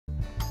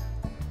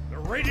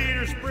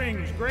Radiator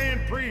Springs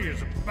Grand Prix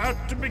is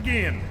about to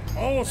begin.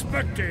 All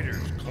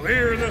spectators,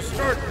 clear the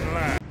starting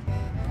line.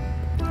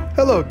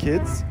 Hello,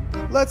 kids.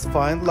 Let's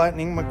find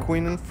Lightning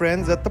McQueen and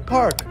friends at the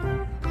park.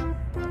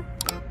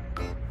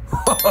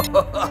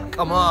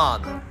 Come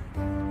on.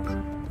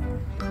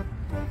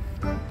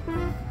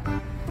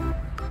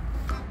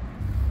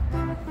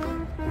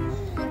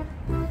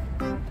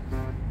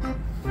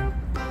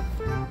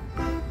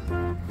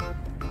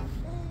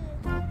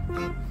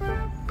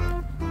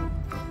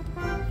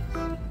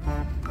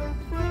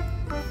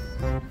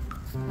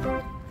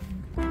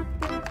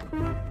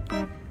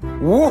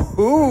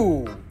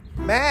 Woohoo!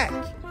 Mac!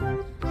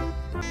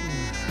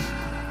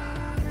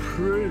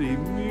 Pretty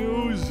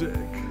music.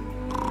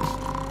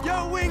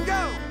 Yo,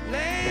 Wingo!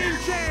 Lane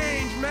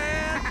change,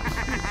 man!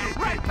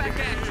 Right back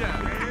at ya!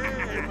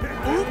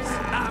 Oops,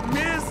 I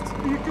missed!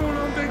 You going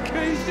on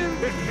vacation?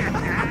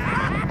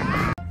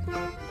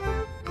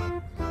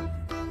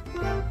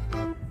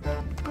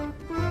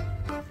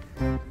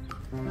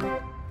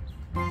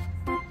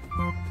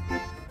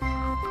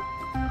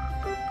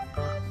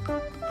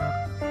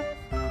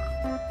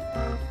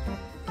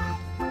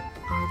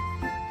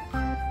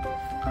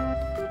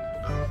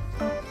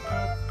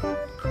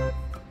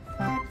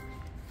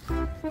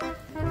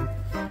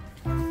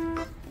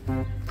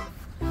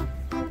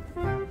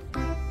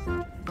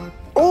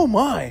 Oh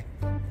my!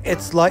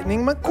 It's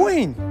Lightning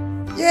McQueen!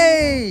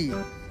 Yay!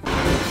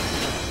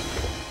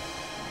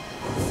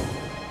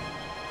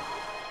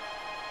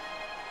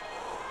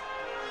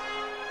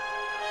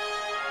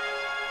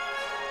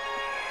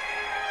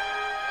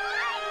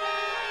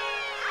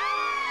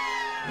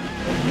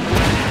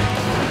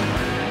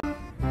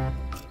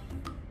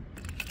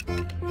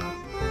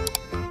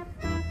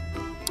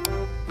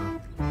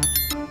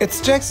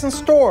 It's Jackson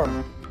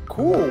Storm!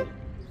 Cool!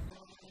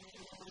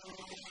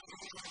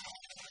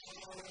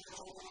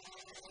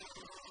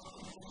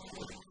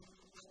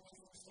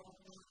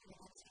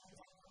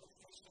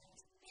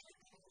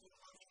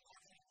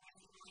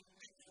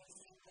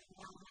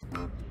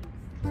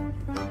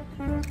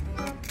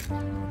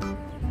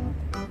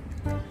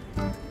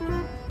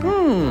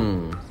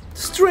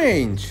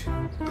 Strange.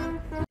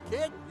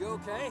 Kid, you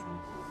okay?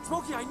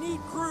 Smokey, I need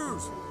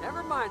Cruz!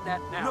 Never mind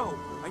that now. No,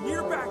 I need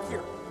her back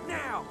here.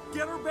 Now!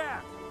 Get her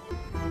back!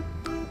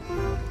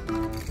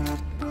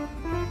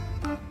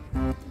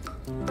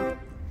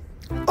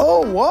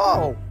 Oh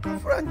wow!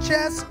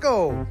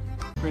 Francesco!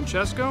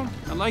 Francesco,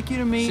 I'd like you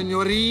to meet...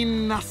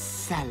 Signorina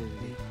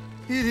Sally.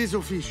 It is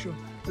official.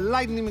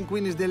 Lightning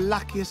McQueen is the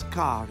luckiest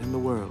car in the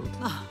world.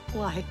 Oh,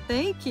 why,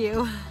 thank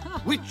you.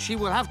 Which he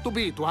will have to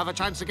be to have a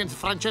chance against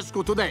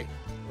Francesco today.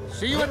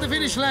 See you at the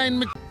finish line,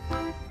 Mc...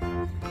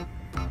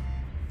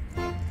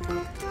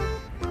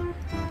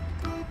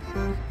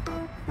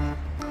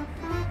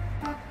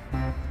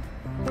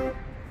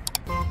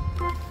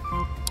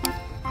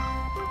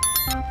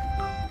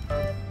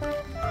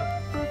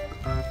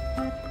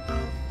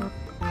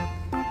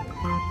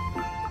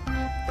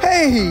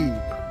 Hey!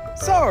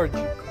 Sarge!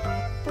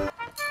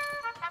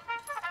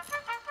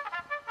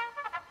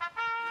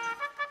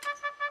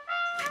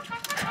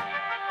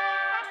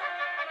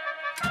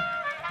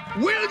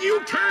 Will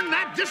you turn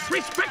that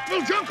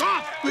disrespectful junk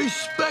off?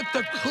 Respect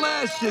the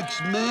classics,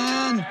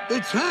 man.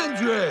 It's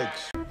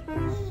Hendrix.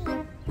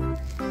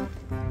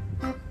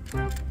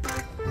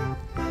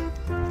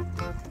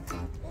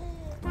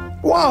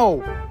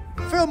 Wow!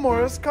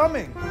 Fillmore is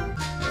coming!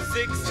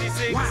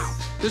 66. Wow,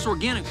 this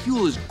organic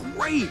fuel is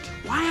great.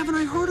 Why haven't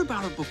I heard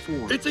about it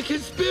before? It's a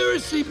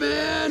conspiracy,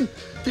 man.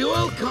 The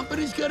oil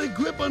company's got a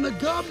grip on the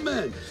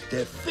government.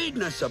 They're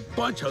feeding us a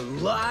bunch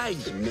of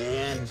lies,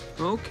 man.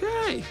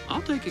 Okay,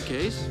 I'll take a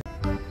case.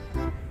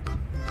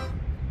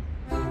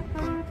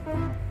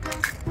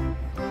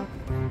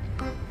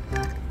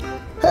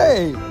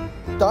 Hey!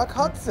 Doc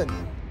Hudson!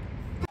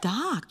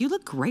 Doc, you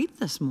look great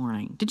this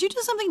morning. Did you do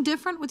something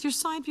different with your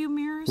side view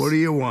mirrors? What do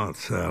you want,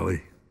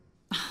 Sally?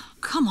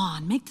 Come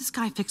on, make this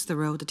guy fix the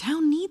road. The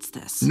town needs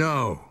this.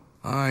 No,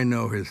 I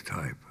know his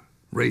type.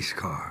 Race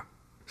car.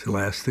 It's the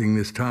last thing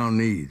this town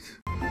needs.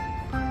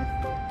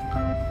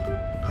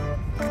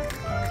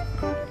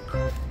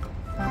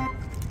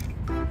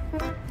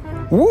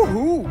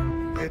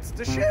 Woohoo! It's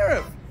the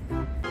sheriff!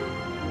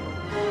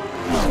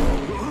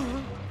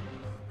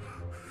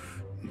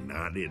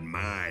 Not in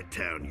my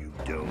town, you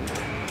don't.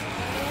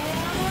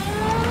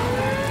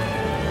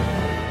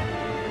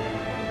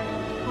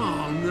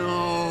 Oh,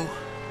 no.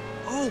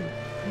 Oh,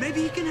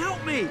 maybe he can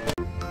help me.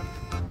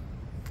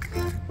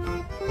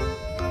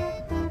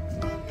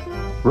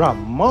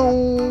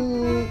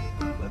 Ramon!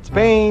 Let's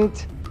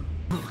paint!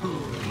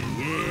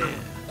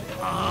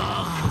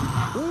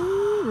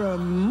 Ooh,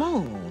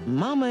 Ramon,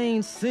 Mama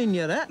ain't seen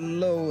you that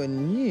low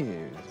in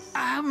years.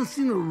 I haven't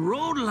seen a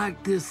road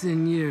like this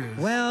in years.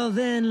 Well,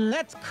 then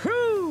let's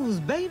cruise,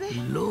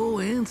 baby. Low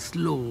and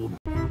slow.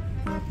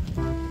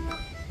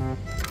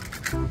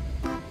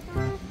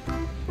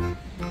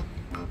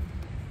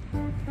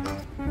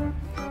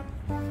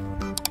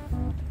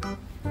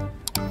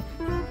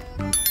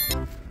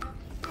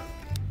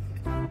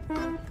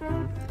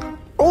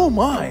 Oh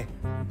my!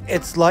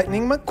 it's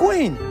Lightning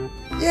McQueen.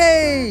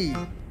 Yay!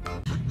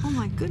 Oh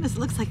my goodness, it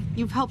looks like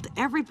you've helped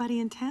everybody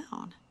in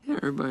town. Yeah,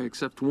 everybody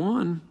except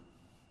one.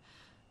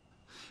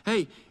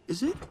 Hey,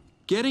 is it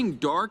getting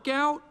dark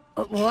out?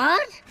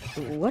 What?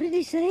 What did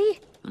he say?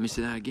 Let me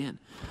say that again.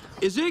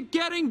 Is it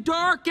getting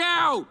dark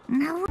out?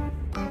 No.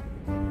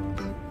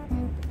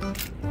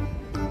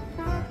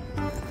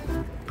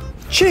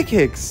 Chick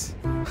Hicks!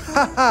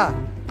 Haha!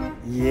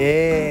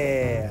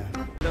 Yeah!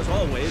 As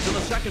always, in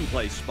the second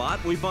place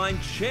spot, we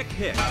find Chick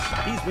Hicks.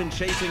 He's been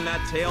chasing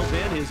that tail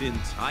bin his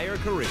entire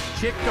career.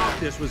 Chick thought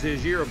this was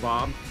his year,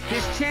 Bob.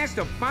 His chance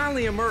to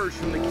finally emerge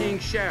from the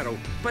king's shadow.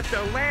 But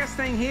the last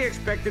thing he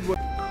expected was...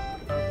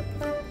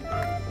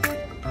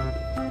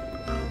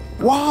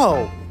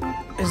 Wow!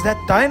 Is that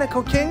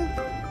Dinoco King?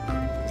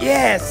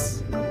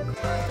 Yes!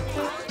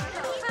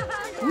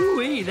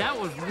 Ooh-wee, that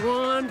was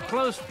one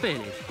close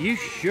finish. You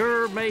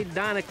sure made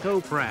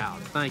Dinoco proud.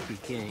 Thank you,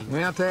 King.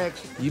 Well,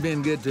 Tex, you've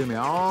been good to me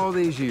all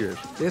these years.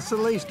 It's the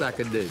least I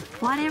could do.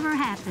 Whatever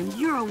happens,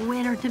 you're a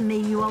winner to me,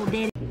 you old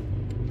daddy.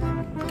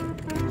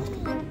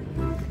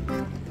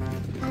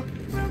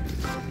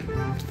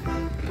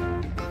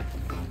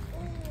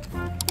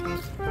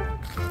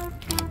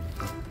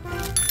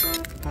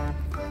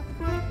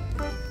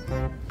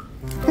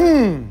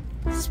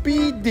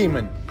 Speed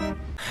Demon.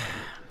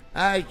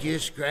 I was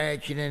just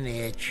scratching an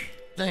itch,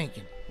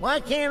 thinking, why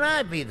can't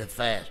I be the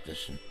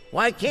fastest? And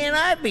why can't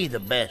I be the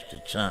best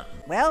at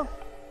something? Well,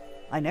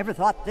 I never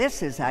thought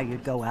this is how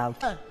you'd go out.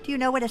 Do you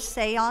know what a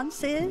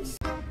seance is?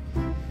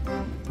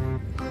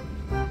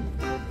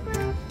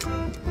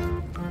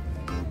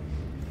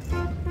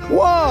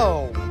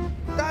 Whoa!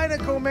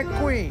 Dinoco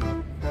McQueen.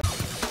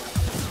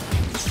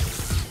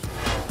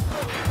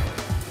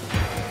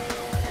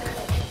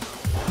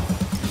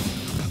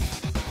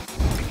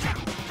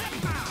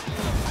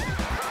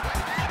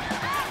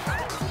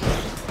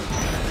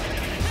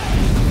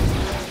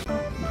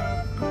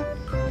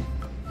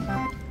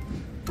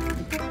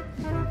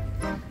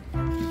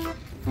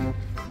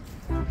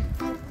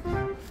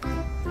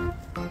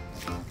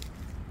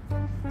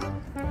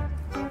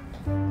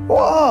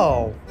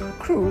 Whoa!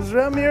 Cruz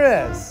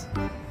Ramirez.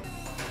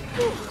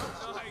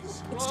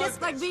 It's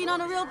just like being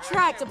on a real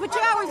track, so put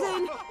your hours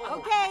in.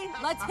 Okay,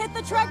 let's hit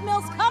the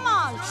treadmills. Come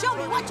on, show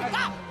me what you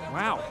got.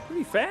 Wow,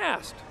 pretty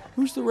fast.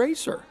 Who's the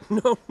racer?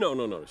 No.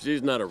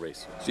 She's not a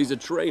racer. She's a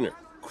trainer.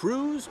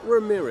 Cruz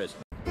Ramirez.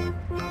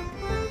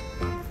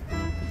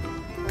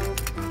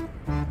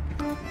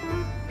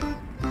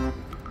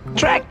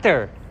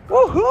 Tractor!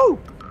 Woohoo!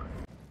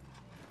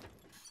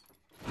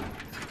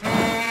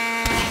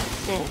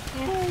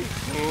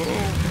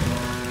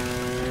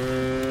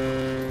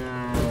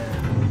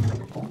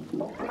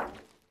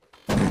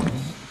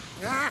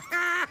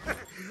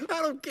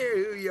 I don't care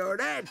who you are,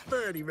 that's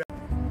funny, right?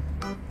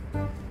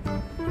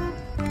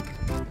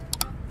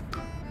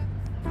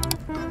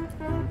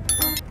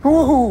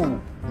 Woohoo!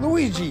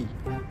 Luigi!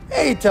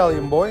 Hey,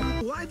 Italian boy!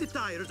 Why the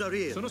tires are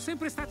here? Sono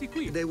sempre stati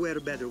qui. They were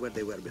better where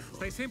they were before.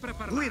 Stai sempre a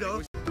parlare.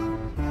 Guido?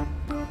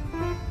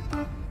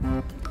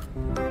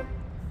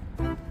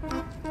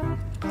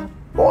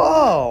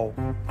 Whoa!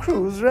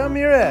 Cruz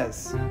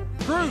Ramirez.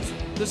 Cruz,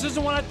 this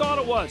isn't what I thought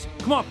it was.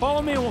 Come on,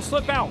 follow me and we'll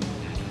slip out.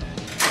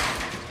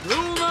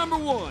 Rule number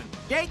one,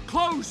 gate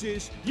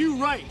closes,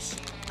 you race.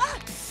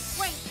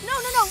 Wait, no,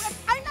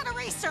 I'm not a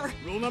racer.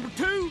 Rule number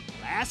two,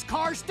 last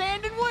car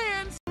standing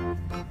wins.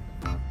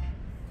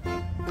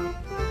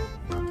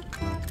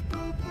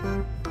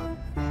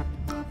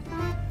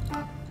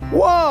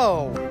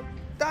 Whoa!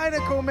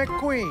 Dinoco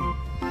McQueen.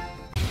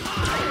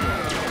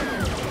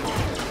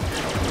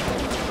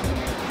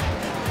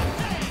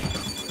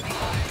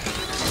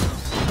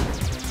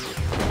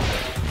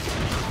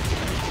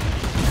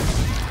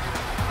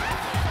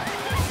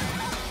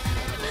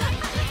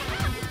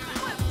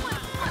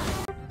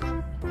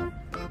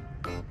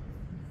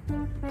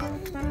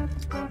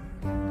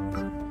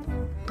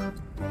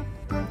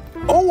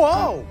 Oh,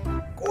 wow!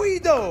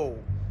 Guido!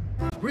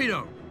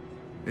 Guido,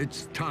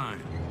 it's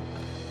time.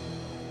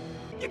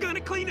 You're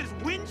gonna clean his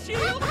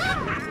windshield?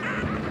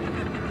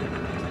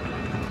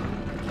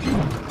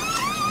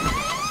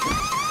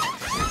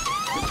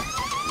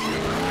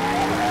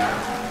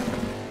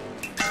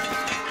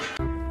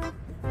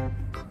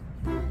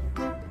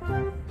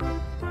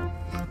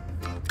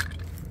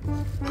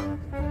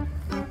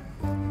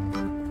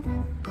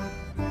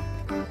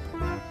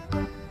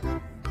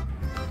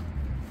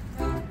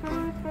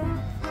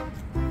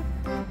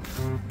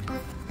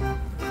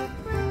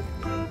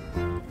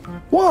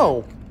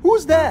 Whoa!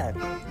 Who's that?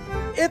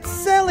 It's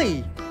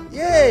Sally!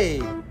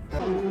 Yay!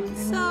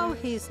 So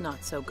he's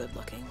not so good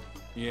looking.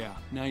 Yeah,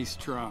 nice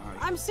try.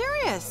 I'm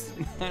serious.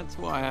 That's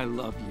why I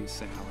love you,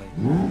 Sally.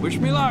 Wish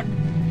me luck.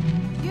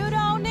 You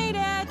don't need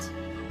it.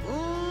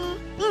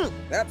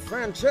 That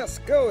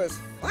Francesco is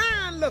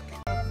fine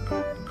looking.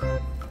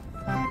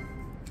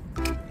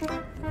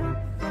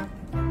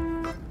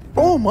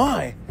 Oh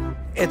my!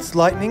 It's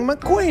Lightning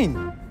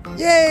McQueen!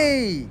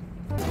 Yay!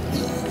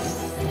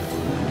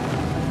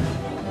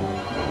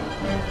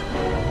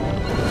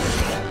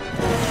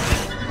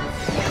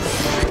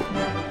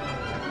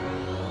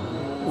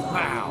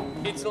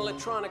 It's an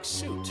electronic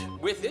suit.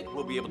 With it,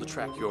 we'll be able to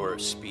track your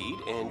speed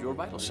and your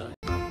vital signs.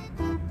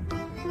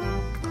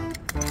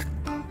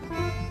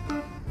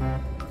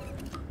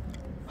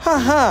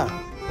 Haha!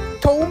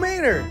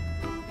 Tomater!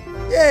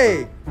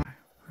 Yay!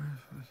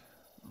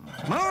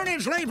 Morning,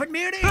 Sleeping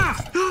Beauty! Boy,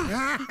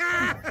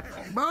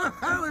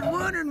 I was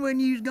wondering when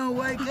you was gonna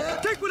wake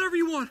up. Take whatever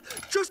you want.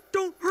 Just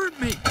don't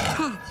hurt me.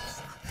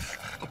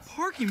 A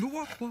parking boot?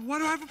 Why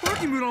do I have a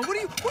parking boot on?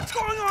 What's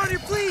going on here,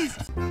 please?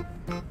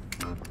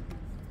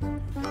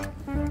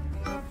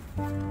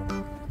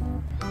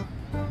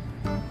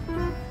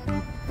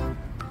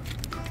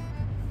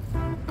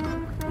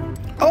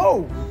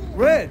 Oh!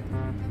 Red!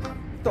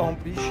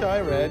 Don't be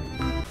shy, Red.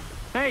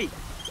 Hey,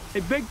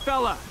 big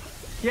fella.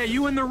 Yeah,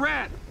 you in the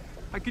red.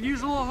 I could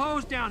use a little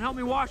hose down. Help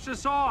me wash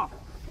this off.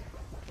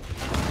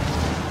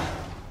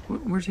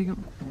 Where's he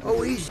going?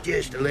 Oh, he's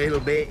just a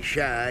little bit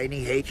shy, and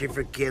he hates you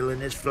for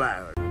killing his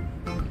flowers.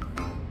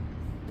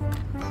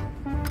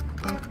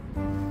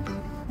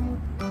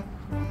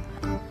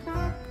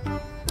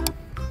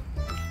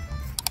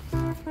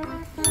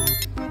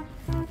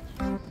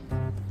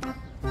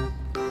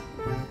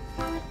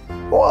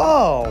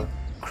 Wow!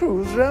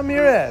 Cruz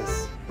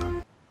Ramirez.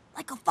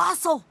 Like a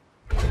fossil.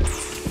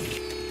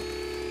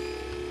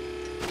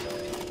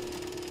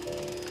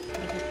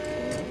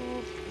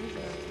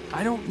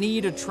 I don't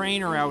need a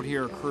trainer out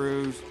here,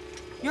 Cruz.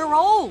 You're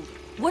old.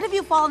 What if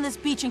you fall on this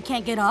beach and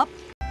can't get up?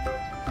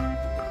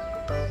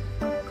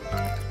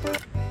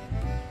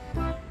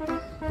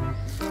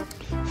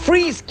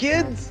 Freeze,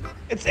 kids!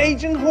 It's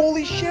Agent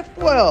Holy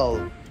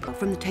Shiftwell!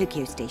 From the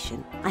Tokyo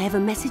station. I have a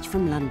message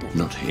from London.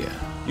 Not here.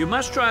 You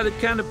must try the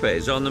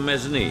canapes on the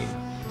mezzanine.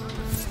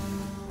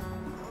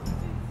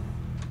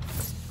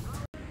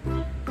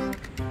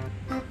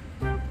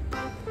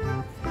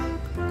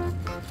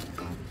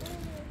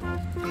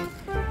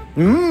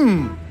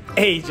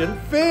 Agent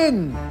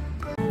Finn!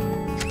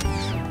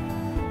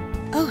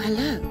 Oh,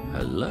 hello.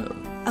 Hello.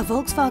 A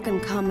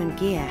Volkswagen Common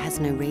Gear has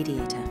no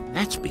radiator.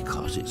 That's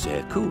because it's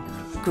air-cooled.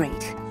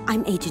 Great.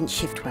 I'm Agent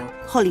Shiftwell,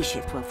 Holly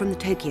Shiftwell, from the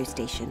Tokyo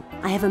station.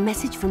 I have a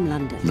message from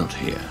London. Not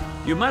here.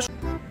 You must...